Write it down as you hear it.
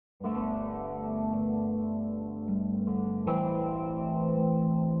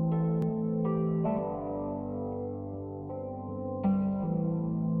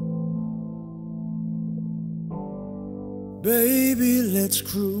Baby, let's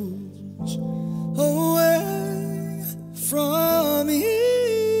cruise away from here.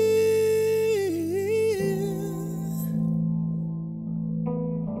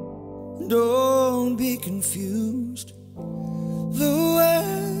 Don't be confused, the way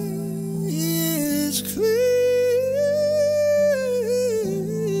is clear,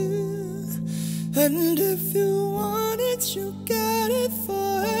 and if you want it, you got it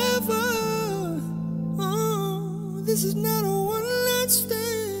forever. This is not a one-night stand.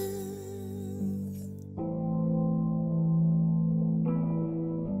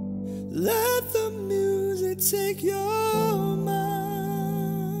 Let the music take your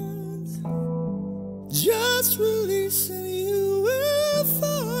mind. Just release and you will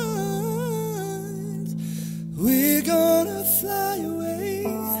find we're gonna fly away.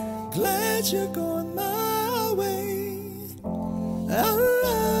 Glad you're going my way. I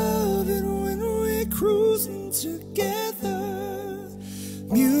love it when we're cruising together.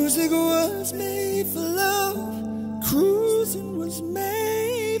 Music was made for love. Cruising was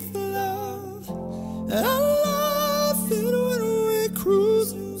made for love. I love it when we're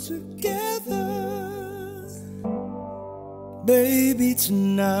cruising together. Baby,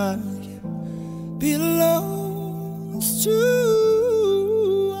 tonight belongs to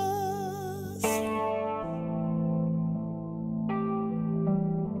us.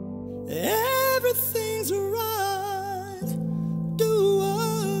 Everything's right. Do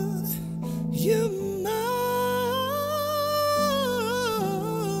what you must,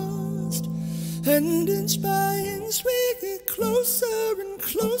 and inch by inch we get closer and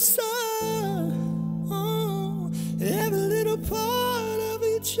closer. Oh, every little part of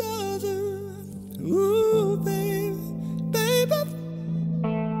each other. Ooh, baby, baby,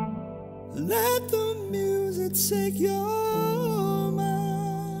 let the music take your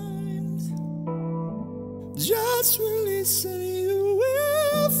mind. Just release and you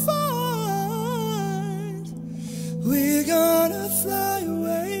will find we're gonna fly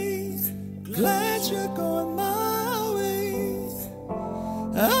away. Glad you're going my way.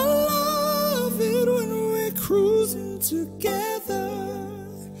 I love it when we're cruising together.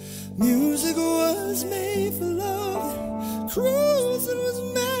 Music was made for love. Cruising was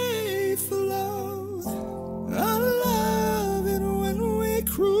made for love. I love it when we're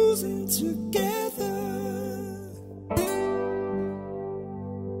cruising together.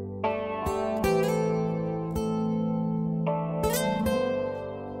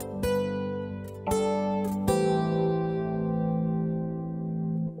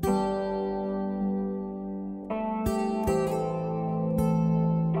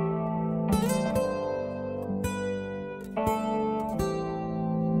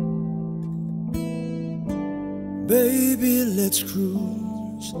 Baby, let's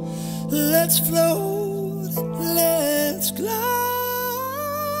cruise, let's float, let's glide.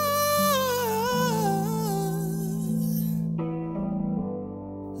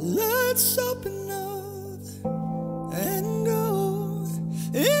 Let's open up and go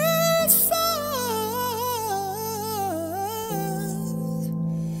inside.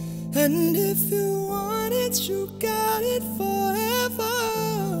 And if you want it, you got it forever.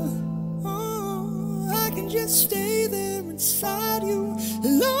 I can just stay there inside you,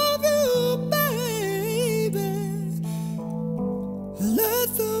 love you, baby. Let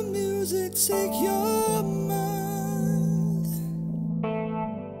the music take your mind.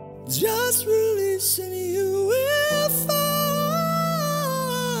 Just release and you will find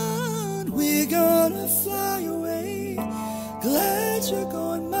we're gonna fly away. Glad you're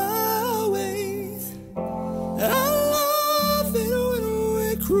going my way. I love it when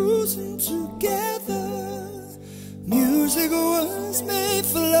we're cruising together. Music was made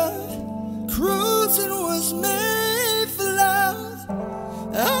for love. Cruising was made for love.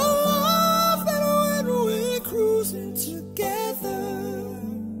 I love it when we're cruising together.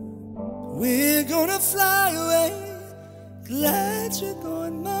 We're gonna fly away. Glad you're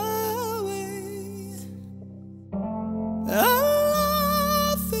going my way.